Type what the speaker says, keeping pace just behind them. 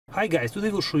Hi guys, today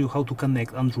we'll show you how to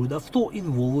connect Android Auto in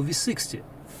Volvo V60.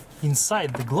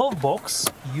 Inside the glove box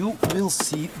you will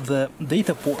see the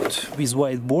data port with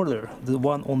white border, the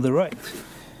one on the right.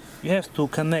 You have to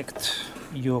connect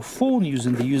your phone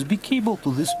using the USB cable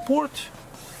to this port,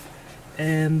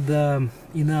 and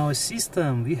in our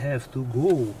system we have to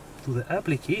go to the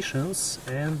applications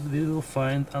and we will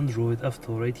find Android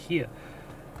Auto right here.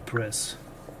 Press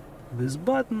this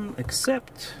button,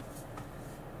 accept,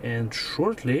 and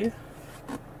shortly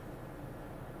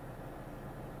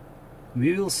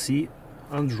we will see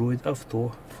Android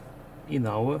Auto in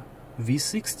our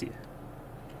V60.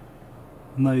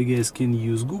 Now you guys can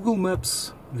use Google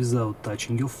Maps without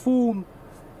touching your phone.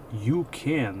 You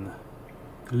can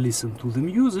listen to the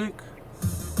music.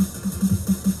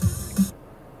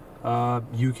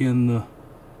 You can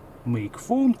make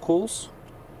phone calls,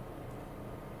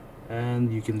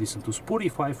 and you can listen to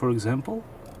Spotify, for example.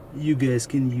 You guys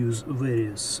can use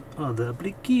various other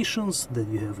applications that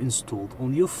you have installed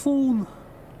on your phone.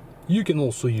 You can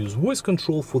also use voice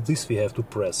control. For this we have to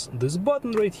press this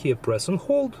button right here, press and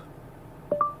hold.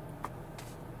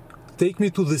 Take me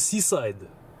to the seaside.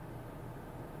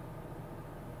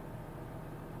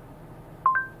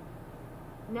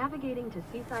 Navigating to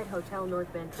Seaside Hotel North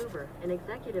Vancouver, an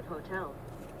executive hotel.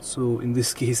 So in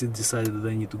this case it decided that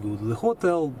I need to go to the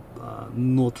hotel,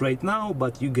 not right now,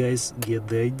 but you guys get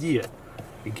the idea.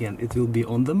 Again, it will be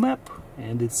on the map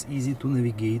and it's easy to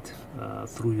navigate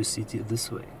through your city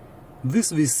this way.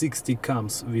 This V60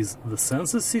 comes with the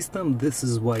sensor system. This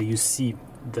is why you see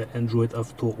the Android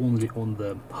Auto only on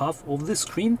the half of the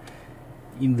screen.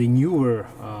 In the newer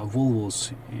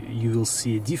Volvos you will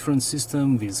see a different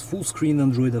system with full screen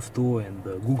Android Auto and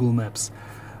Google Maps.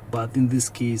 But in this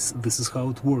case, this is how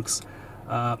it works.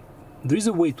 There is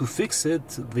a way to fix it.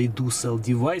 They do sell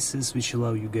devices which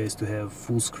allow you guys to have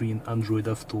full screen Android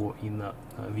Auto in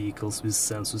vehicles with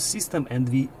sensor system, and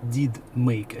we did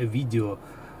make a video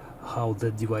how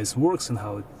that device works and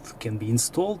how it can be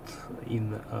installed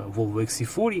in Volvo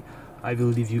XC40. I will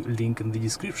leave you a link in the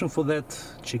description for that.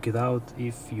 Check it out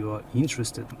if you are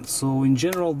interested. So in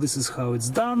general, this is how it's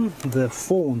done. The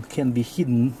phone can be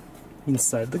hidden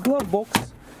inside the glove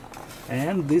box,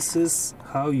 and this is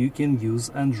how you can use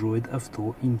Android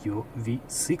Auto in your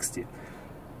V60.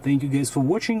 Thank you guys for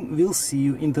watching. We'll see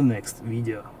you in the next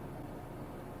video.